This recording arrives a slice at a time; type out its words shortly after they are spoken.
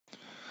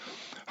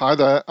Hi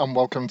there, and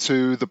welcome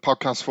to the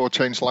podcast for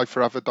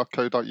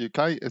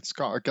changelifeforever.co.uk. It's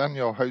Scott again,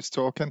 your host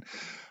talking.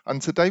 And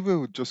today we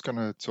were just going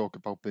to talk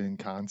about being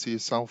kind to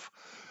yourself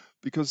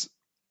because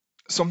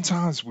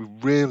sometimes we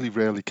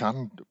really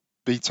can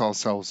beat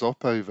ourselves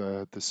up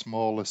over the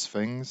smallest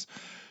things.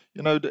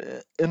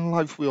 In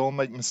life, we all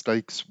make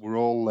mistakes, we're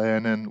all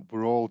learning,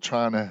 we're all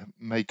trying to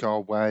make our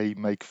way,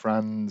 make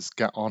friends,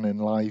 get on in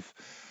life,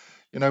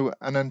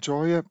 and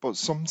enjoy it. But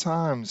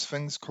sometimes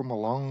things come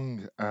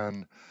along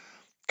and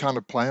kind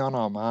of play on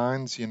our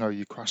minds.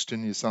 You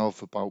question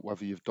yourself about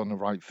whether you've done the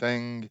right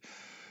thing.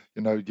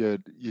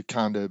 You're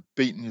kind of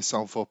beating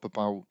yourself up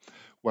about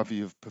whether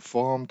you've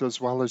performed as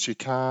well as you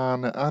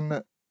can.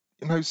 And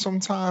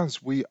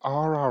sometimes we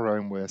are our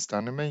own worst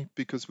enemy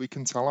because we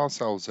can tell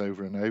ourselves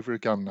over and over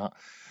again that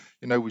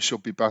we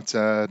should be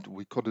better,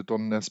 we could have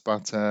done this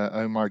better,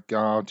 oh my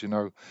god,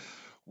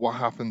 what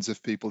happens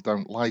if people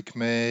don't like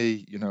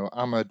me?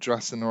 Am I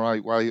dressing the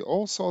right way?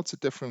 All sorts of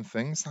different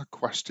things that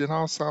question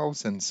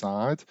ourselves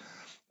inside.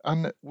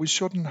 And we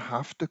shouldn't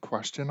have to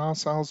question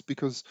ourselves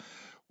because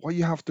what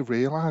you have to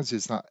realize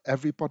is that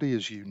everybody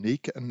is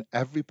unique and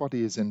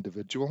everybody is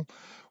individual.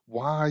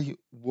 Why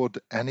would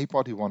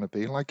anybody want to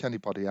be like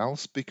anybody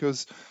else?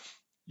 Because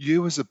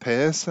you as a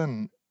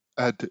person,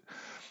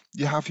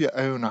 you have your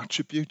own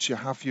attributes, you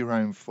have your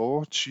own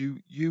thoughts.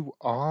 You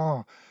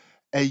are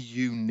a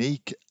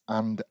unique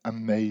and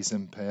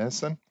amazing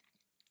person.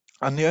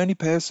 And the only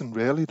person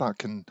really that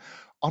can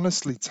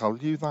honestly tell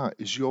you that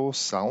is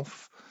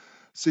yourself.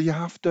 So you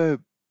have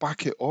to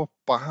back it up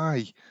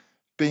by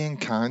being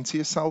kind to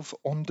yourself,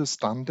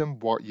 understanding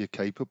what you're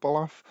capable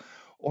of,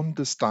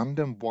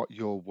 understanding what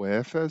your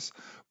worth is,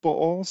 but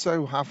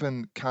also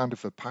having kind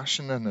of a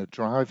passion and a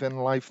drive in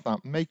life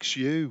that makes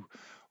you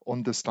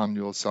understand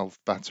yourself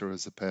better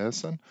as a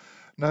person.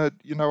 Now,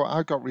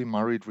 I got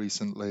remarried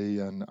recently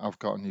and I've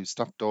got a new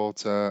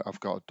stepdaughter.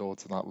 I've got a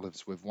daughter that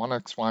lives with one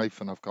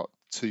ex-wife, and I've got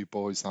two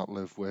boys that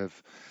live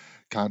with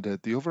kind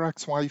of the other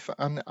ex-wife,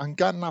 and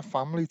getting that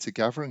family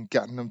together and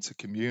getting them to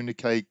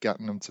communicate,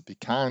 getting them to be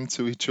kind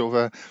to each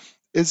other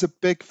is a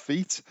big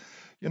feat.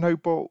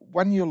 But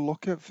when you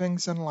look at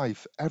things in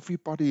life,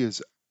 everybody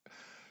is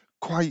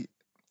quite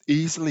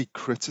easily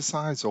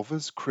criticize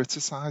others,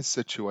 criticize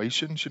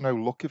situations,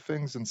 look at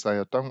things and say,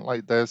 I don't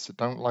like this, I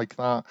don't like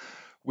that,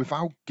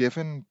 without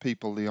giving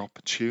people the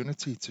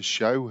opportunity to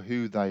show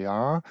who they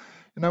are.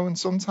 And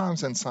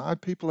sometimes inside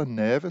people are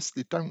nervous,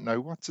 they don't know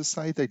what to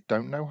say, they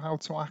don't know how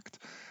to act.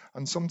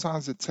 And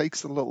sometimes it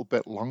takes a little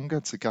bit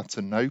longer to get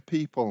to know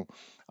people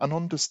and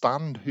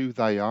understand who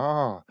they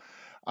are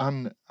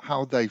and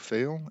how they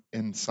feel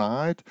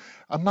inside.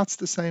 And that's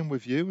the same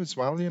with you as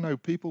well.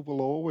 People will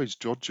always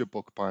judge a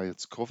book by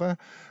its cover.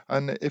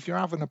 And if you're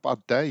having a bad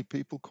day,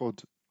 people could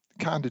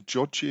kind of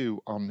judge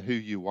you on who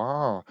you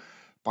are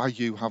by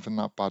you having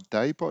that bad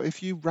day. But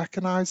if you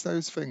recognize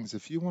those things,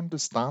 if you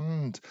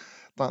understand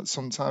that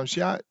sometimes,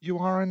 yeah, you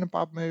are in a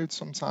bad mood,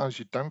 sometimes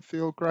you don't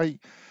feel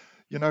great,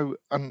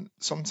 and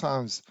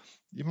sometimes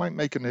you might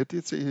make an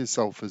idiot of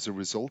yourself as a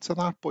result of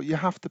that, but you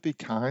have to be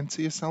kind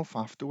to yourself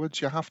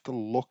afterwards. You have to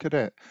look at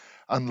it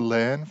and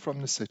learn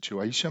from the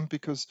situation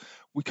because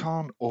we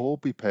can't all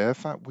be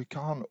perfect. We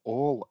can't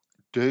all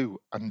do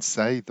and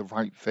say the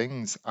right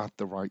things at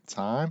the right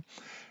time.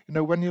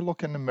 When you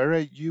look in the mirror,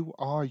 you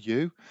are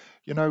you.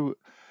 You know,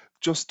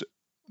 just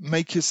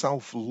make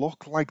yourself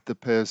look like the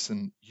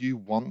person you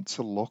want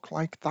to look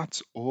like.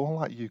 That's all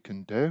that you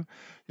can do.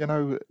 You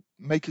know,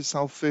 make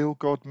yourself feel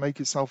good, make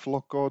yourself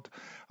look good,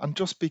 and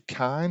just be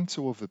kind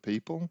to other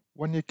people.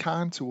 When you're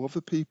kind to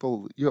other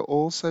people, you're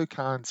also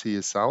kind to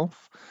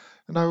yourself.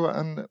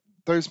 And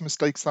those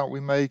mistakes that we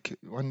make,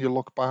 when you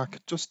look back,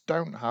 just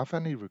don't have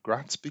any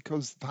regrets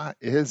because that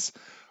is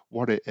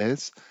what it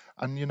is.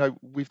 And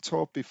we've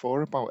talked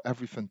before about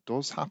everything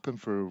does happen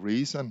for a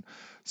reason.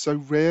 So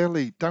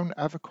really, don't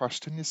ever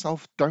question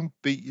yourself. Don't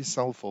beat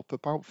yourself up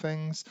about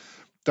things.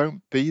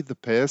 Don't be the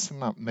person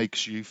that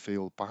makes you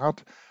feel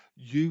bad.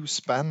 You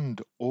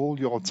spend all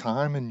your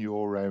time in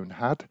your own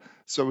head.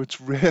 So it's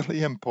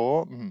really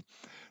important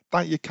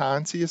that you're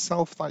kind to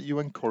yourself, that you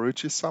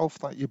encourage yourself,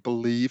 that you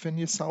believe in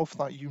yourself,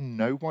 that you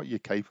know what you're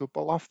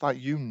capable of, that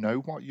you know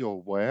what you're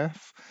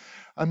worth.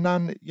 And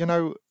then,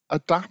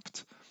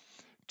 adapt,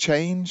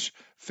 change,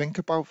 think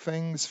about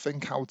things,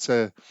 think how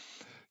to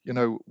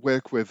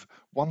work with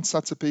one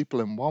set of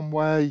people in one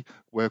way,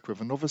 work with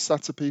another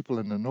set of people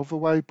in another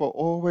way, but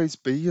always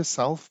be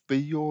yourself, be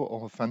your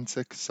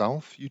authentic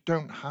self. You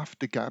don't have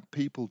to get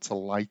people to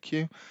like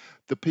you.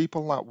 The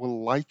people that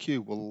will like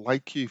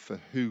you for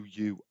who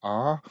you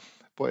are.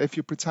 But if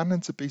you're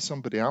pretending to be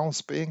somebody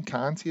else, being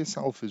kind to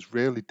yourself is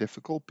really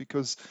difficult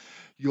because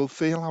you'll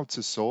feel out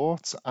of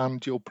sorts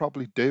and you'll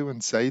probably do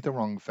and say the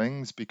wrong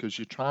things because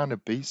you're trying to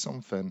be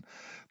something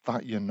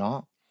that you're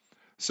not.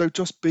 So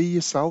just be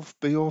yourself,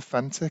 be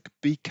authentic,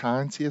 be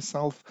kind to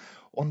yourself,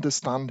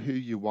 understand who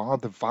you are,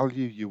 the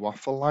value you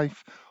offer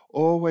life.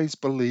 Always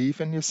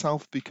believe in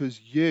yourself because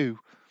you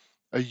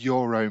are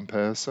your own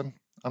person.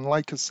 And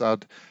like I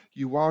said,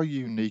 you are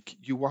unique,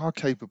 you are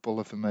capable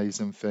of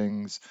amazing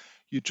things,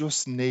 You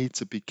just need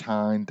to be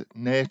kind,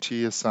 nurture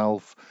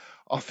yourself,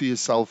 offer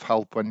yourself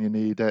help when you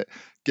need it,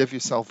 give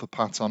yourself a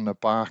pat on the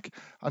back,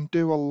 and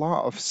do a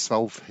lot of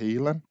self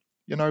healing,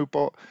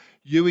 But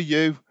you are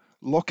you,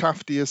 look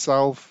after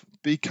yourself,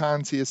 be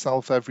kind to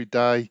yourself every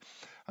day,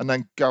 and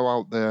then go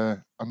out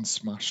there and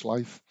smash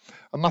life.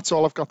 And that's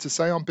all I've got to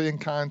say on being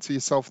kind to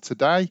yourself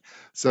today.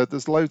 So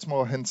there's loads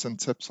more hints and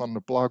tips on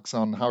the blogs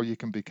on how you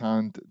can be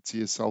kind to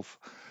yourself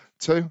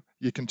too.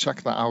 You can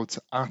check that out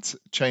at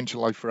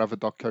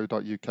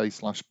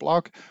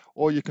changeyourlifeforever.co.uk/blog,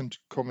 or you can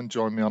come and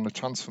join me on the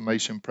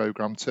transformation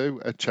program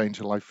too at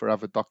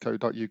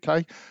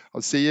changeyourlifeforever.co.uk.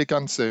 I'll see you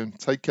again soon.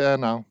 Take care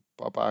now.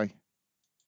 Bye bye.